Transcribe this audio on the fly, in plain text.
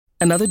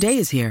Another day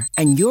is here,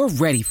 and you're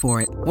ready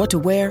for it. What to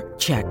wear?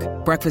 Check.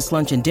 Breakfast,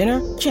 lunch, and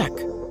dinner? Check.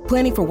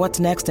 Planning for what's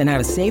next and how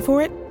to save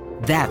for it?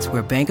 That's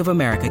where Bank of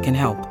America can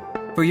help.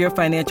 For your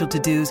financial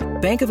to-dos,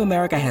 Bank of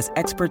America has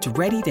experts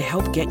ready to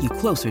help get you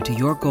closer to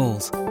your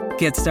goals.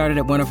 Get started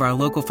at one of our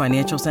local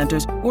financial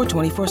centers or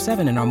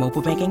 24/7 in our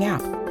mobile banking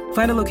app.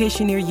 Find a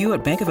location near you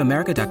at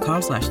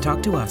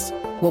bankofamerica.com/talktous.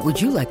 What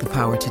would you like the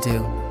power to do?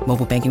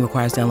 Mobile banking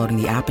requires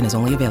downloading the app and is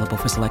only available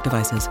for select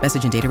devices.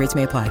 Message and data rates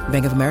may apply.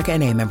 Bank of America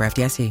N.A., member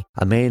FDIC.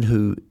 A man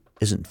who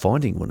isn't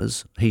finding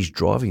winners, he's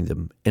driving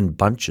them in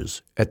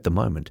bunches at the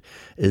moment,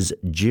 is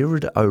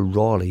Gerard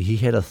O'Reilly. He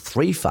had a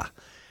threefer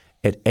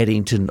at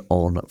Addington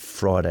on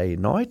Friday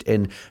night.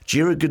 And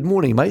Gerard, good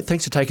morning, mate.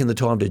 Thanks for taking the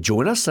time to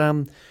join us.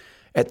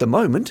 At the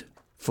moment,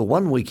 for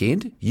one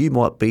weekend, you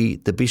might be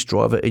the best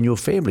driver in your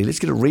family. Let's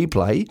get a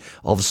replay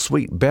of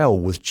Sweet Belle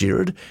with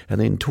Gerard and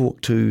then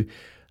talk to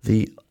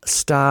the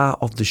star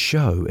of the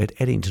show at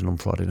Addington on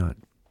Friday night.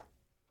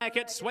 Back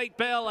at Sweet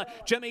Belle,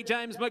 Jimmy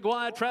James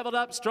Maguire travelled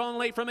up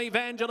strongly from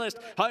Evangelist.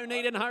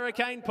 Honeyed and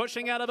Hurricane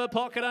pushing out of a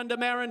pocket under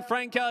Marin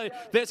Franco.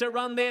 There's a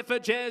run there for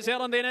Jazz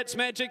Ellen, then it's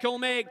Magical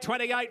Meg.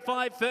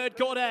 28.5 third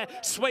quarter.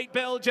 Sweet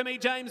Belle, Jimmy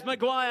James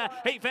Maguire.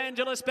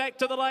 Evangelist back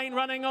to the lane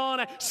running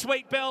on.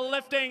 Sweet Belle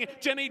lifting.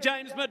 Jimmy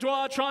James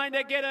Maguire trying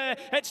to get her.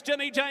 It's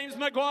Jimmy James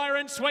Maguire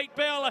and Sweet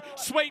Belle.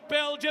 Sweet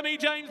Belle, Jimmy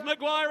James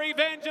Maguire.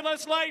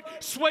 Evangelist late.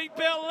 Sweet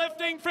Belle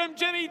lifting from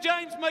Jimmy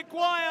James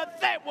Maguire.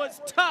 That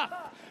was tough.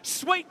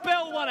 Sweet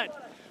Belle won it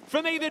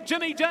from either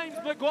Jimmy James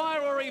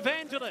Maguire or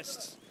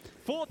Evangelist.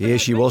 Yeah,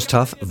 she was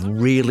tough,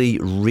 really,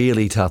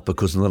 really tough,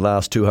 because in the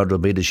last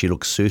 200 metres she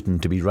looked certain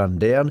to be run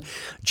down.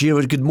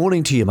 Gerard, good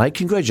morning to you, mate.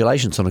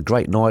 Congratulations on a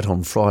great night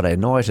on Friday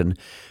night, and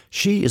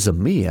she is a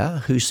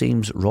mare who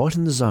seems right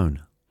in the zone.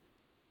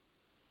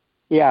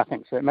 Yeah,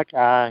 thanks,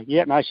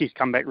 Mick. She's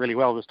come back really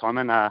well this time,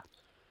 and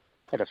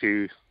had a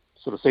few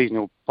sort of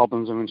seasonal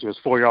problems when she was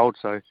 4-year-old,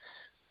 so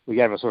we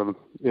gave her sort of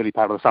the early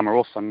part of the summer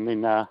off, and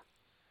then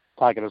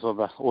targeted sort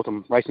of the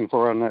autumn racing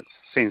for her, and it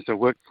seems to have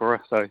worked for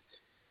her. So,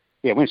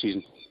 yeah, when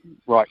she's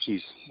right,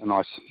 she's a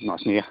nice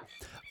mare.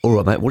 All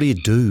right, mate, what do you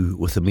do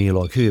with a mare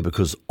like her?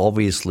 Because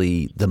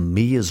obviously the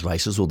mares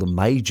races, or the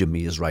major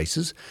mares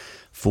races,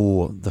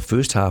 for the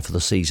first half of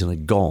the season are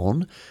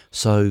gone.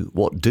 So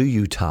what do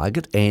you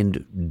target,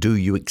 and do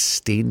you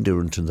extend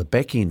her into the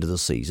back end of the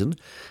season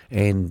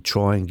and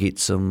try and get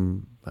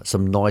some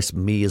nice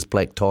mares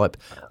black type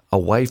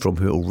away from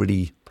her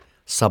already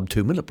sub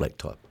 2 minute black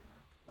type?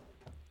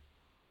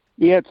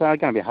 Yeah, it's going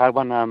to be a hard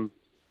one.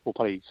 We'll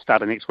probably start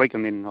her next week,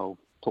 and then I'll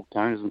talk to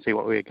owners and see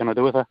what we're going to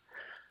do with her.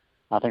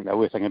 I think they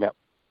were thinking about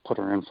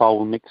putting her in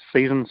foal next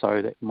season,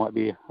 so that might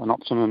be an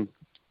option and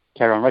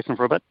carry on racing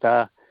for a bit.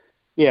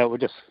 We'll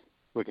just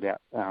work it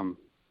out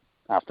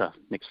after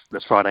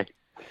this Friday.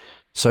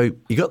 So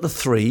you got the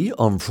 3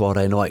 on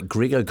Friday night.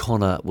 Greg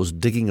O'Connor was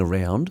digging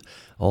around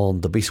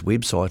on the best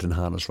website in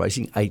harness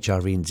racing,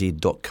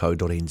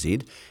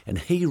 hrnz.co.nz, and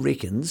he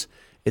reckons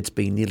it's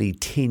been nearly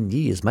 10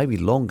 years, maybe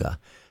longer,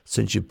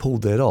 since you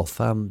pulled that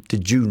off.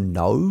 Did you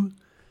know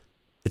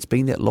it's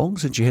been that long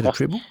since you had a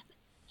treble?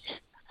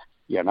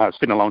 Yeah, no, it's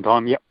been a long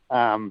time, yep.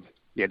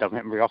 It doesn't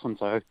happen very often,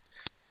 so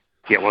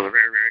yeah, it was a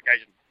very rare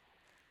occasion.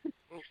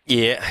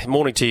 Yeah,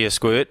 morning to you,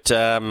 Squirt.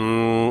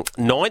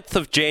 9th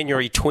of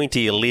January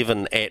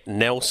 2011 at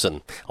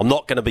Nelson. I'm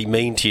not going to be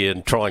mean to you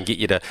and try and get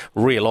you to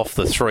reel off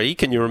the 3.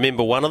 Can you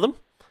remember one of them?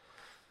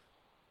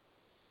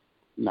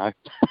 No.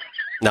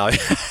 No.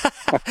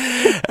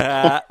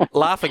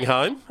 Laughing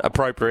Home,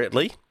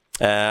 appropriately,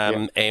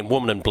 and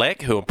Woman in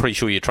Black, who I'm pretty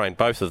sure you trained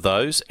both of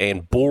those,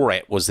 and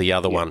Borat was the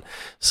other one.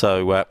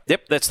 So,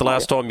 that's the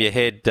last time you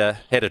had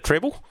a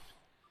treble.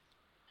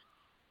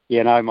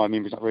 Yeah, no, my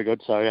memory's not very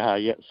good, so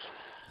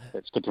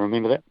it's good to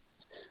remember that.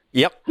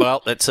 Yep,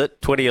 well, that's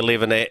it.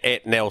 2011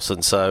 at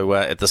Nelson, so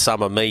at the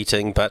summer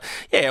meeting. But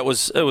yeah, it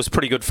was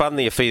pretty good fun,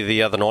 the affair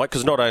the other night,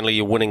 because not only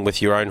you're winning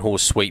with your own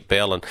horse, Sweet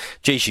Belle, and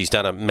gee, she's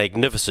done a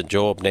magnificent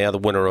job now, the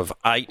winner of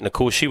 8, and of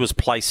course she was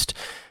placed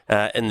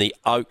in the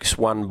Oaks,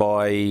 won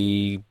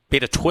by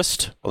Better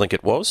Twist, I think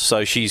it was.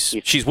 So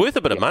she's worth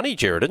a bit of money,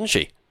 Gerard, isn't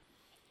she?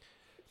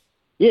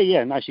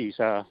 Yeah, no, she's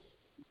they've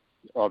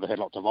had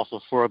lots of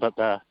offers for her, but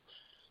the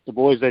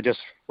boys, they're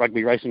just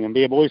rugby racing and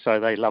beer boys, so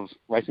they love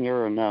racing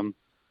her, and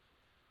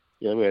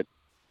we're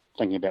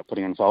thinking about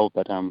putting her in foal,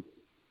 but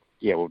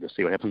we'll just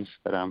see what happens.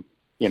 But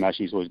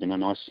she's always been a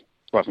nice,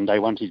 right from day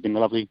one, she's been a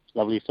lovely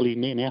filly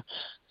mare now.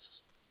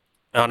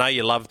 I know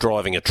you love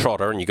driving a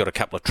trotter, and you got a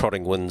couple of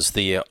trotting wins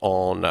there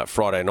on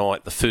Friday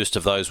night. The first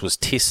of those was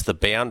Test the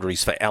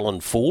Boundaries for Alan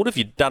Ford. Have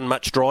you done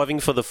much driving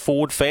for the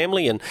Ford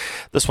family? And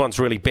this one's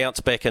really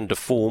bounced back into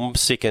form,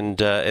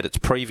 second at its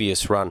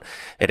previous run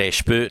at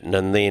Ashburton,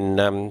 and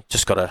then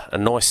just got a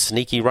nice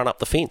sneaky run up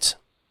the fence.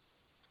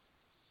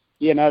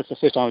 Yeah, no, it's the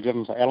first time I've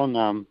driven for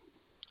Alan.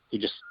 He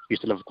just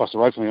used to live across the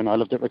road from me when I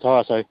lived at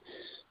Retire, so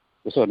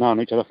we've sort of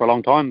known each other for a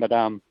long time. But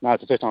no,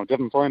 it's the first time I've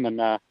driven for him, and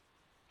the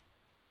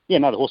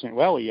horse went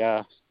well.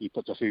 He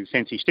puts a few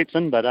fancy steps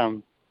in, but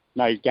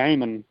no, he's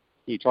game and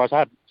he tries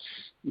hard.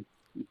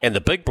 And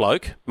the big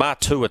bloke,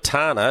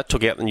 Matuatana,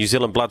 took out the New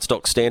Zealand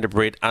Bloodstock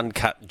Standardbred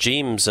Uncut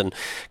Gems and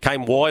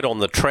came wide on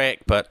the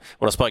track. But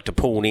when I spoke to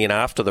Paul Nairn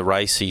after the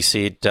race, he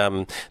said,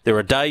 there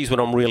are days when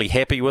I'm really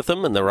happy with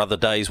him and there are other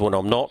days when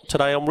I'm not.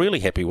 Today I'm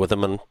really happy with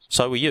him, and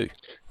so are you.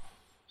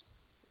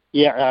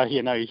 Yeah,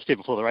 he said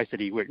before the race that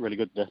he worked really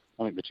good,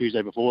 I think the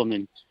Tuesday before, and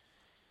then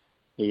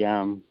he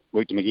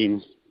worked him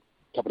again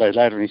a couple of days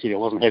later, and he said he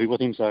wasn't happy with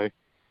him. So,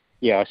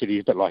 yeah, I said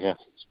he's a bit like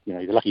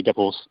he's a lucky dip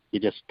horse. You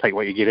just take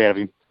what you get out of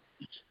him.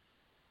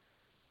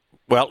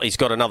 Well, he's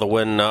got another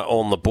win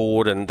on the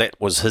board, and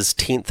that was his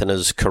 10th in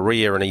his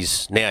career, and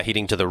he's now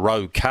heading to the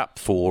Rowe Cup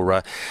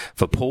for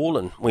Paul,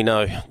 and we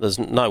know there's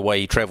no way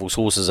he travels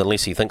horses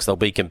unless he thinks they'll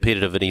be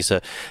competitive, and he's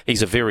a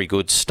very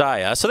good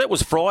stayer. So that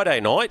was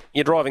Friday night.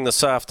 You're driving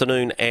this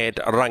afternoon at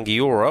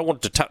Rangiora. I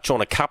wanted to touch on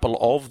a couple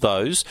of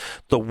those.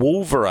 The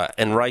Wolvera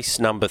in race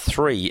number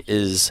 3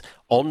 is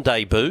on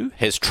debut,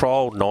 has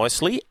trialled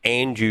nicely,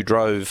 and you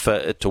drove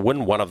to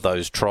win one of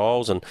those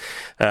trials. And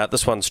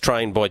this one's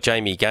trained by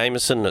Jamie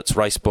Gamerson. It's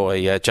raced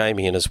by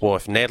Jamie and his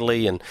wife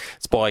Natalie, and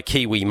it's by a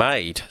Kiwi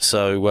maid.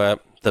 So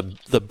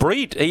the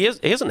breed, he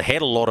hasn't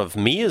had a lot of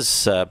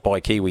mares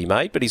by Kiwi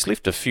maid, but he's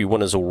left a few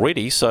winners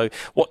already. So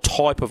what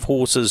type of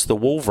horse is the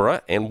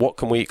Wolvera, and what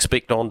can we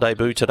expect on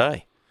debut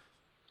today?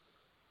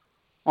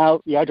 I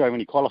drove when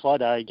he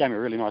qualified. He gave me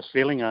a really nice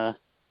feeling.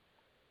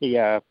 He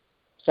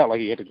felt like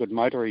he had a good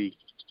motor. He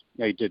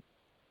did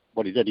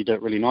what he did. He did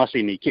it really nicely,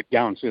 and he kept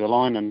going through the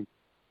line. And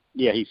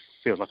he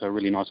feels like a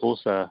really nice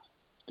horse. By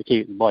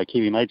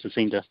Kiwi maids,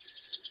 seem to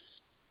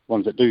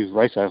ones that do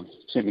race have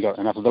certainly got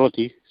enough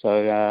ability.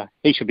 So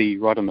he should be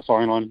right on the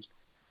firing line.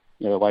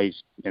 The way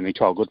he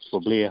trialled good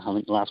for Blair, I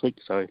think, last week.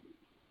 So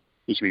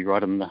he should be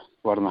right on the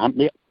hunt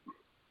there.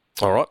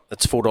 All right,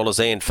 it's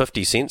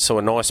 $4.50, so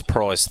a nice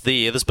price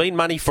there. There's been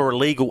money for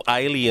Illegal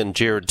Alien,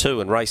 Gerard,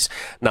 too, in race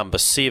number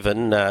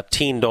 7,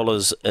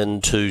 $10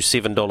 into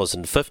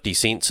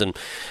 $7.50, and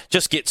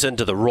just gets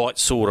into the right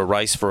sort of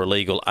race for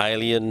Illegal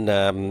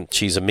Alien.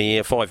 She's a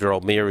mare,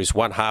 5-year-old mare who's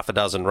won half a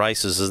dozen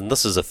races, and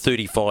this is a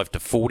 35 to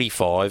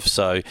 45,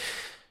 so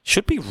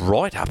should be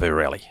right up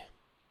her alley.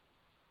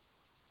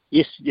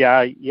 Yes,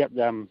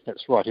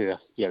 that's right here.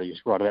 Yeah, you're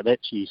right about that.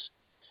 She's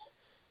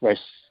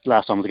raced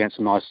last time was against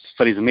some nice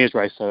fillies and mares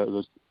race, so it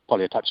was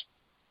probably a touch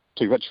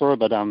too rich for her.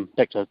 But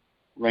back to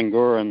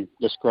Rangiora and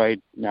this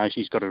grade, now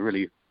she's got a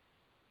really,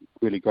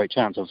 really great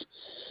chance of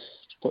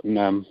putting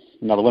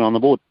another win on the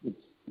board.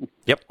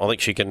 Yep, I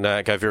think she can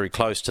go very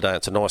close today.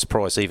 It's a nice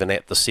price, even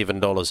at the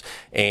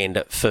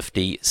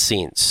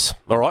 $7.50.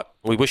 All right,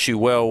 we wish you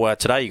well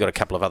today. You've got a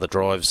couple of other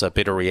drives,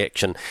 Better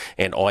Reaction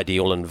and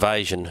Ideal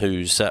Invasion,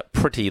 who's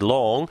pretty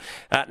long.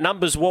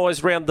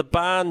 Numbers-wise, round the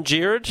barn,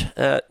 Gerard,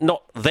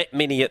 not that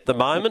many at the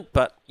moment,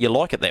 but you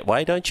like it that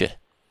way, don't you?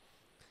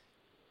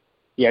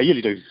 Yeah, I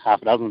usually do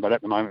half a dozen, but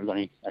at the moment there's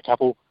only a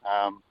couple.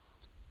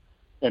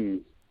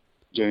 In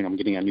June, I'm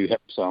getting a new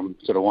hip, so I'm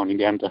sort of winding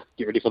down to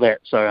get ready for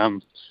that. So,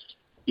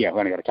 we've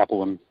only got a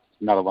couple and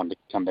another one to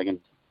come back in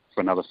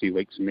for another few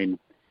weeks, and then,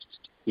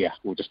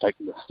 we'll just take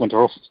the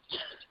winter off.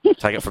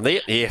 Take it from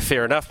there. Yeah,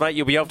 fair enough, mate.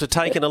 You'll be able to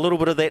take in a little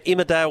bit of that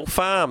Emmerdale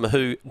Farm,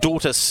 who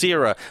daughter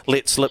Sarah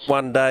let slip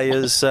one day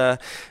is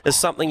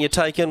something you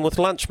take in with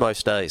lunch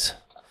most days.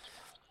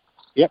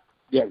 Yep,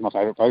 it's my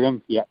favourite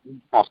program. Yep,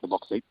 after the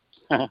box seat.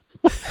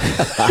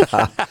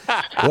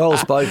 Well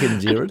spoken,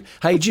 Gerard.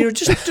 Hey, Gerard,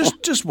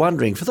 just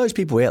wondering, for those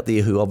people out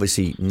there who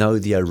obviously know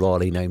the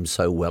O'Reilly name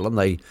so well, and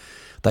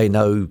they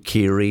know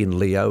Kerry and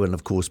Leo and,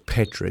 of course,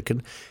 Patrick,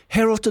 and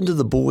how often do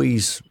the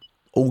boys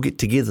all get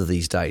together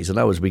these days? I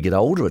know as we get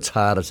older, it's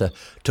harder to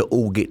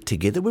all get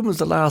together. When was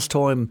the last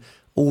time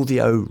all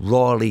the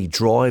O'Reilly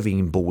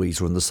driving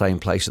boys were in the same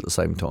place at the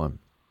same time?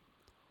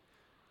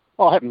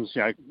 Oh, it happens,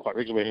 quite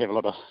regularly.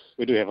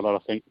 We do have a lot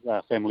of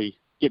family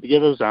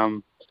get-togethers. I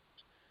think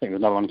there's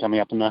another one coming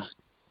up in a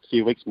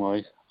few weeks.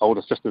 My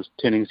older sister's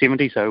turning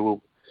 70,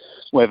 so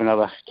we'll have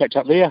another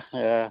catch-up there.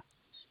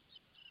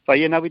 But,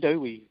 we do.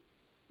 We're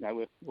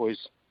always,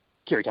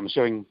 Kerry comes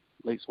showing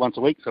at least once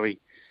a week, so we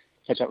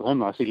catch up with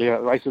him. I see Leo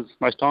at the races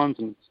most times,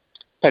 and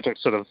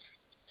Patrick's sort of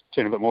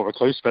turned a bit more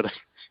recluse, but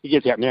he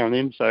gets out now and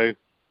then. So,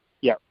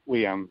 we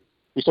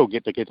still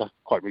get together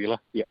quite regular.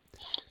 Yeah,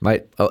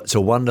 mate, it's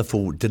a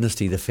wonderful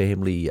dynasty the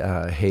family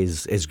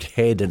has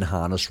had in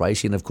harness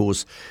racing. Of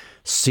course,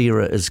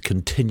 Sarah is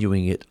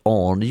continuing it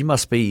on. You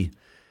must be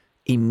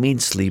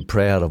immensely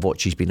proud of what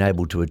she's been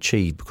able to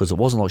achieve, because it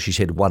wasn't like she's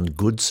had one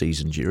good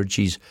season, Gerard.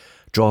 She's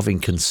driving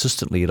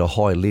consistently at a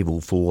high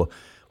level for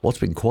what's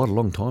been quite a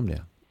long time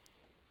now.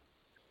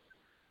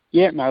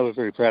 Yeah, no, we're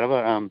very proud of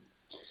her.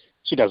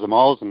 She does the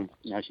miles, and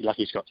she's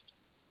lucky she's got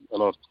a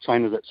lot of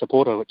trainers that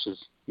support her, which is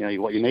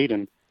what you need.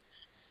 And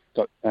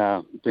got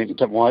Brent and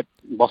Tim White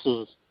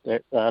bosses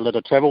that let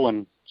her travel,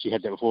 and she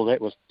had that before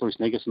that with Bruce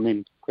Negus and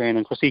then Gran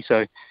and Chrissy.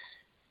 So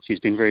she's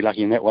been very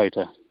lucky in that way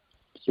to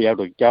be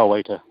able to go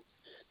away to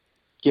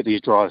get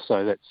these drives.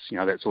 So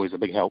that's always a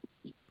big help.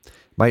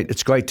 Mate,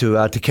 it's great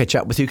to catch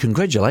up with you.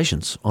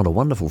 Congratulations on a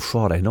wonderful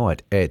Friday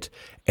night at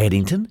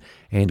Addington,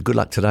 and good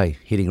luck today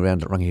heading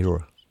around at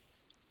Rangiora.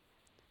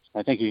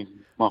 Thank you,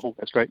 Michael.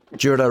 That's great.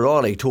 Gerard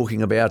O'Reilly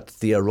talking about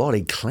the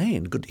O'Reilly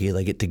clan. Good to hear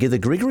they get together,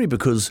 Gregory,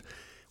 because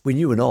when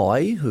you and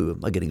I, who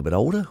are getting a bit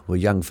older, were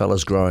young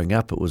fellas growing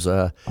up, it was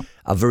a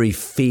very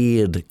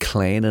feared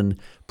clan, and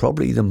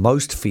probably the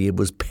most feared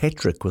was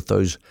Patrick with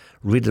those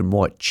red and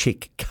white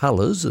check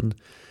colours. And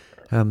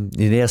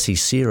you now see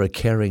Sarah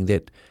carrying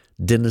that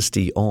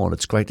dynasty on.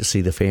 It's great to see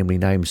the family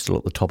name still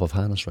at the top of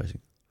harness racing.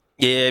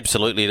 Yeah,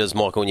 absolutely it is,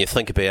 Michael. When you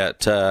think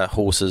about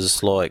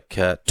horses like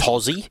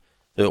Tozzy,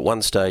 who at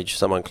one stage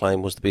someone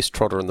claimed was the best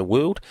trotter in the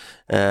world,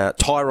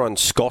 Tyrone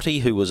Scotty,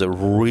 who was a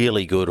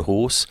really good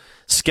horse,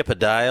 Skipper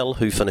Dale,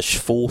 who finished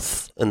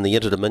fourth in the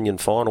Inter-Dominion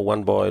final,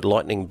 won by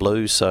Lightning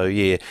Blue. So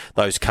yeah,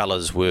 those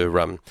colours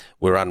were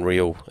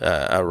unreal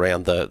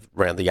around the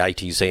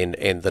 80s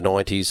and the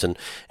 90s. And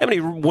how many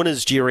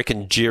winners do you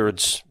reckon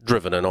Gerard's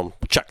driven? And I'm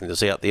chucking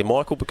this out there,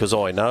 Michael, because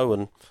I know,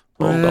 and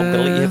I'm going to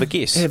let you have a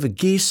guess. Have a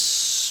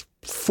guess.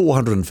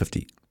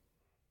 450.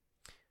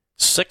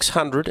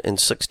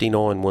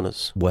 669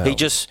 winners. Wow. He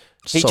just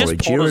Sorry, potters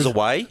Gerard,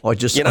 away. I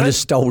just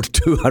stole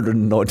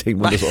 219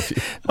 winners off you.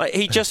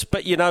 Mate,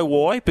 but you know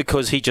why?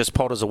 Because he just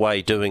potters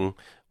away doing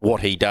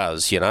what he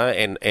does, and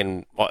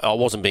I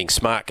wasn't being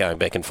smart going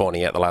back and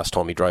finding out the last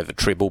time he drove a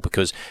treble,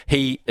 because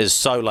he is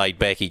so laid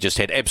back, he just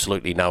had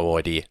absolutely no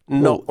idea.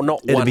 Not one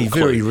clue. It'd be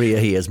very rare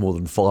he has more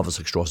than 5 or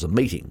 6 drives a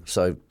meeting,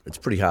 so it's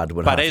pretty hard to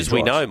win. But as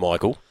we know,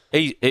 Michael,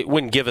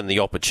 when given the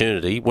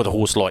opportunity, with a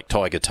horse like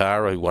Tiger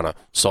Tara, who won a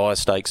Sire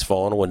Stakes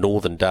final, a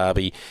Northern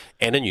Derby,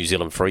 and a New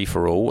Zealand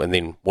Free-for-All, and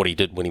then what he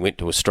did when he went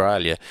to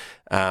Australia,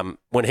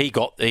 when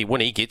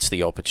he gets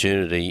the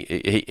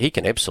opportunity, he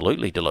can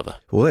absolutely deliver.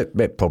 Well,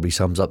 that probably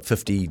sums up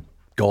 50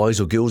 guys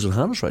or girls in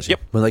harness racing.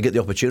 Yep. When they get the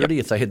opportunity,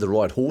 if they had the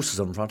right horses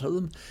in front of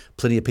them,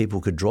 plenty of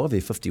people could drive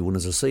their 50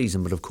 winners a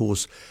season, but of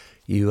course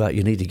you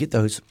need to get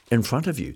those in front of you.